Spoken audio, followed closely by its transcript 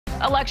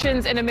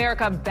Elections in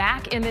America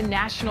back in the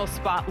national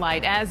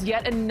spotlight as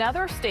yet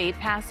another state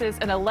passes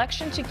an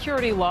election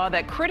security law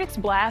that critics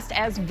blast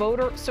as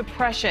voter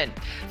suppression.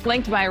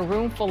 Flanked by a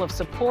room full of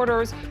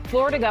supporters,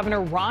 Florida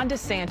Governor Ron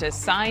DeSantis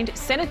signed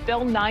Senate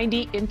Bill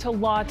 90 into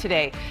law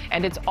today,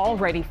 and it's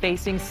already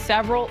facing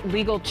several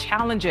legal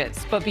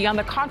challenges. But beyond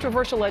the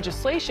controversial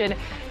legislation,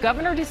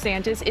 Governor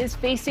DeSantis is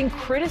facing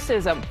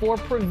criticism for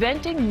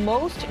preventing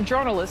most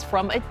journalists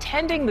from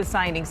attending the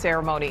signing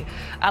ceremony,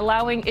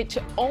 allowing it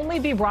to only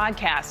be broadcast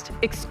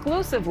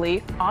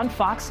exclusively on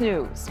Fox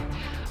News.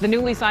 The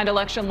newly signed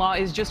election law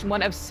is just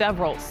one of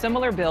several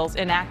similar bills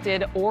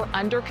enacted or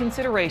under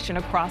consideration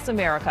across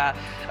America.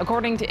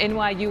 According to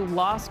NYU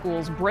Law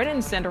School's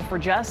Brennan Center for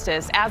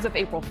Justice, as of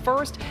April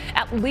 1st,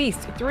 at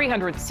least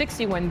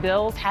 361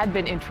 bills had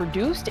been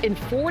introduced in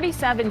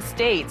 47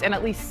 states, and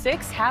at least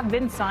 6 have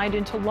been signed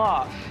into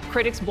law.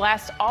 Critics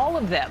blast all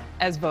of them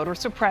as voter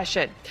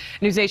suppression.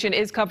 NewsNation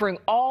is covering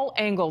all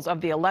angles of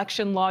the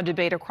election law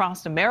debate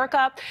across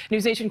America.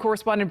 NewsNation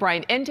correspondent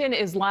Brian Enton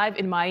is live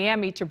in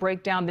Miami to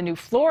break down the new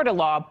Florida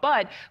law.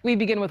 But we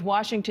begin with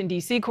Washington,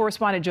 D.C.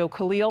 correspondent Joe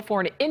Khalil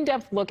for an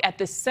in-depth look at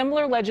the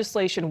similar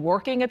legislation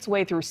working its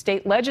way through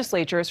state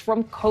legislatures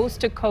from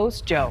coast to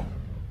coast. Joe.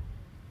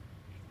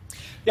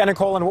 Yeah,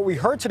 Nicole, and what we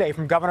heard today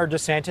from Governor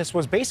DeSantis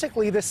was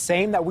basically the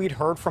same that we'd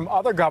heard from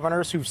other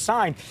governors who've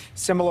signed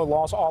similar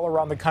laws all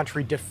around the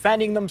country,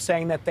 defending them,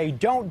 saying that they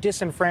don't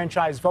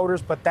disenfranchise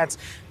voters. But that's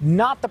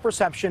not the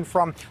perception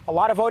from a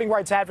lot of voting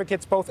rights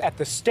advocates, both at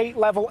the state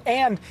level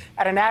and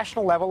at a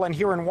national level. And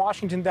here in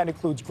Washington, that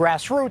includes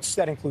grassroots,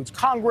 that includes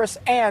Congress,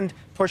 and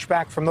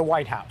pushback from the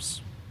White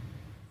House.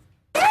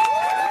 So,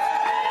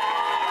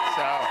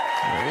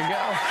 there you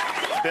go.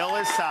 Bill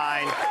is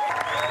signed.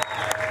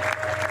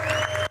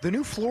 The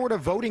new Florida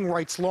voting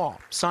rights law,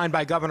 signed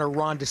by Governor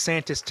Ron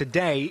DeSantis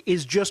today,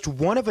 is just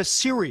one of a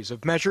series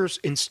of measures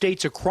in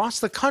states across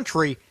the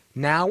country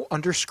now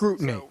under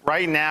scrutiny. So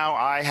right now,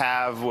 I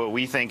have what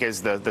we think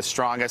is the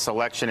strongest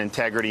election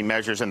integrity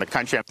measures in the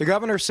country. The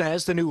governor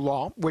says the new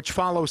law, which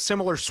follows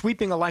similar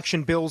sweeping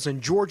election bills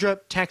in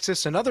Georgia,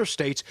 Texas, and other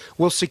states,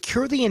 will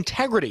secure the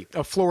integrity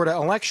of Florida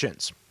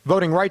elections.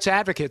 Voting rights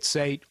advocates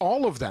say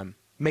all of them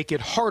make it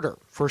harder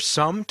for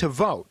some to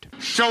vote.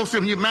 Show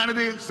some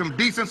humanity, some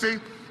decency,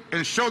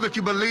 and show that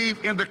you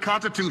believe in the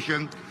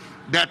Constitution,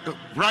 that the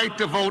right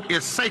to vote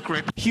is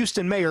sacred.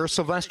 Houston Mayor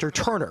Sylvester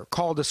Turner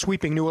called a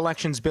sweeping new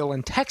elections bill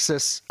in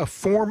Texas a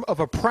form of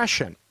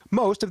oppression.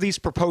 Most of these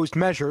proposed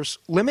measures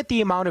limit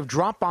the amount of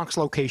drop box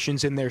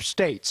locations in their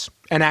states,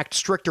 enact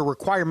stricter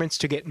requirements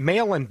to get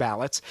mail-in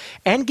ballots,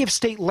 and give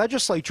state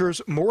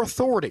legislatures more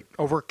authority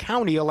over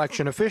county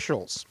election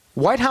officials.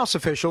 White House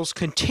officials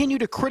continue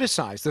to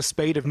criticize the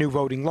spate of new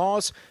voting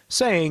laws,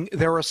 saying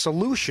they're a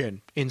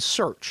solution in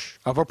search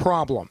of a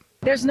problem.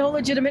 There's no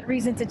legitimate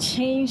reason to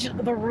change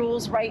the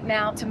rules right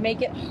now to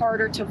make it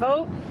harder to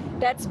vote.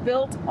 That's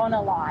built on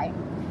a lie.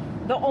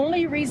 The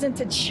only reason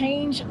to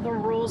change the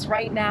rules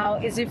right now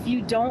is if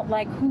you don't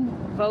like who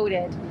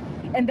voted,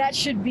 and that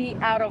should be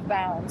out of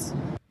bounds.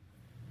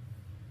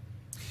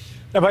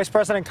 Now, Vice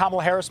President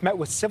Kamala Harris met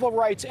with civil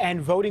rights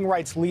and voting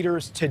rights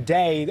leaders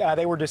today.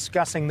 They were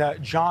discussing the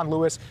John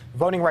Lewis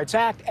Voting Rights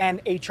Act and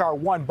H.R.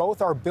 1.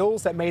 Both are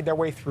bills that made their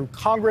way through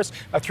Congress,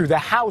 through the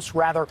House,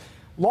 rather,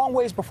 long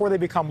ways before they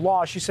become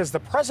law. She says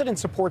the president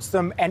supports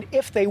them, and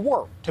if they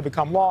were to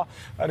become law,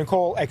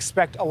 Nicole,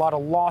 expect a lot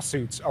of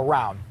lawsuits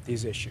around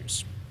these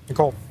issues.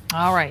 Nicole.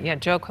 All right. Yeah,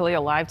 Joe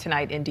Khalil live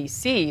tonight in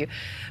D.C.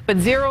 But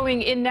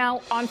zeroing in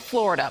now on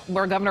Florida,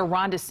 where Governor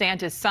Ron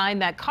DeSantis signed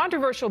that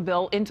controversial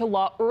bill into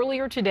law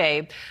earlier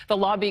today. The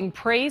law being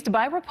praised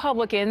by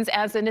Republicans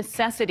as a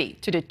necessity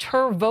to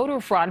deter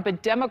voter fraud.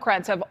 But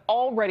Democrats have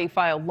already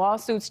filed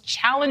lawsuits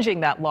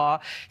challenging that law,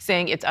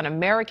 saying it's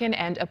un-American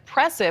and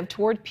oppressive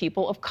toward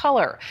people of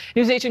color.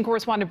 NewsNation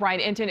correspondent Brian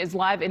Enton is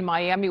live in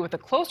Miami with a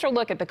closer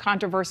look at the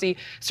controversy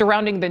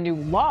surrounding the new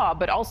law,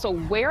 but also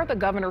where the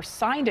governor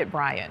signed it,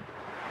 Brian.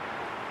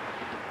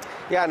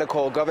 Yeah,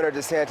 Nicole, Governor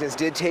DeSantis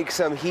did take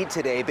some heat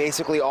today.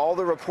 Basically, all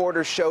the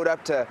reporters showed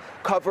up to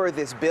cover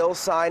this bill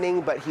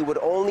signing, but he would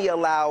only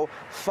allow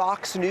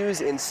Fox News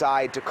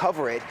inside to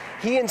cover it.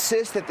 He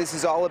insists that this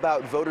is all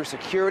about voter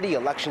security,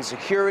 election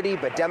security,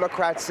 but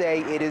Democrats say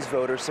it is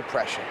voter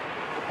suppression.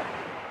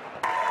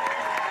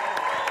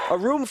 A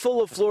room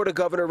full of Florida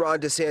Governor Ron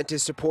DeSantis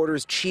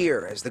supporters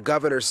cheer as the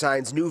governor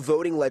signs new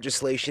voting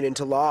legislation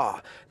into law.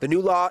 The new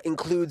law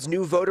includes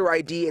new voter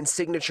ID and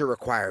signature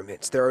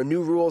requirements. There are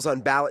new rules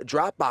on ballot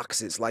drop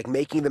boxes, like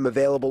making them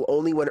available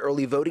only when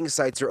early voting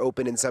sites are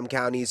open in some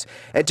counties.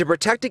 And to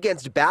protect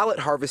against ballot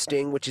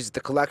harvesting, which is the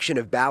collection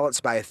of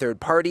ballots by a third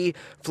party,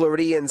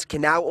 Floridians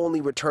can now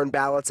only return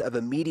ballots of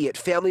immediate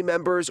family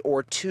members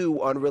or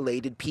 2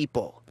 unrelated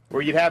people.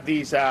 Where you'd have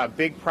these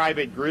big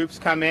private groups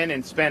come in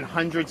and spend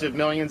hundreds of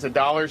millions of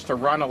dollars to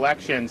run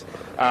elections.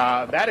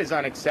 That is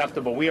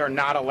unacceptable. We are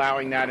not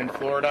allowing that in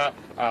Florida.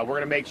 We're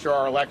going to make sure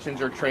our elections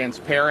are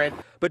transparent.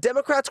 But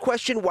Democrats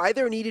question why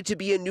there needed to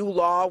be a new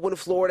law when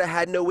Florida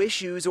had no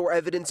issues or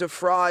evidence of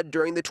fraud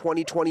during the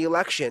 2020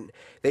 election.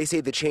 They say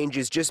the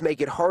changes just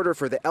make it harder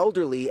for the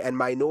elderly and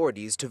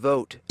minorities to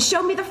vote.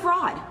 Show me the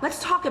fraud.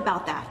 Let's talk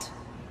about that.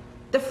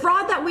 The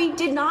fraud that we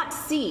did not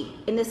see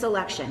in this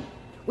election.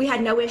 We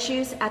had no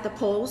issues at the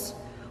polls.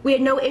 We had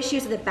no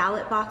issues at the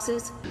ballot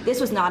boxes. This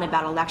was not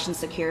about election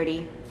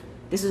security.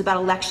 This was about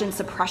election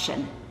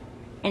suppression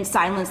and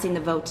silencing the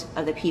vote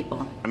of the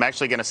people. I'm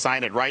actually going to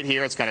sign it right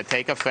here. It's going to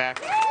take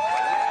effect.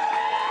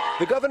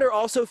 The governor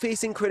also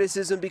facing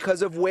criticism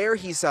because of where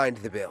he signed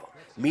the bill.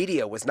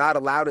 Media was not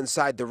allowed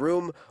inside the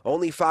room.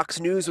 Only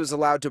Fox News was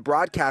allowed to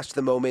broadcast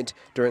the moment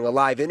during a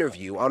live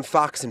interview on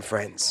Fox and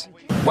Friends.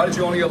 Why did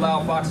you only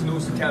allow Fox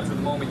News to capture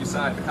the moment you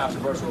signed the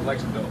controversial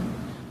election bill?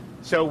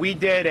 So we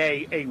did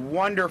a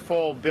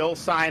wonderful bill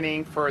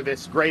signing for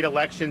this great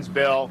elections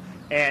bill,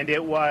 and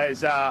it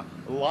was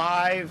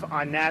live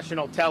on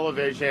national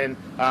television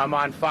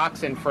on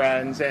Fox and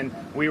Friends, and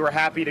we were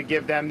happy to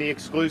give them the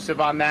exclusive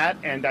on that,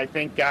 and I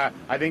think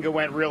it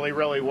went really,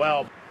 really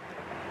well.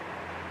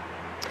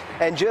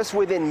 And just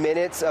within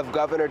minutes of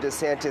Governor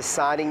DeSantis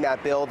signing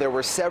that bill, there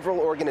were several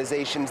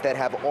organizations that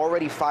have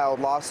already filed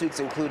lawsuits,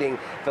 including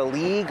the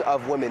League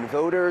of Women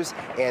Voters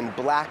and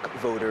Black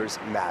Voters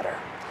Matter.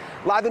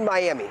 Live in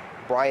Miami,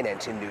 Brian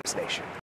Entin, NewsNation.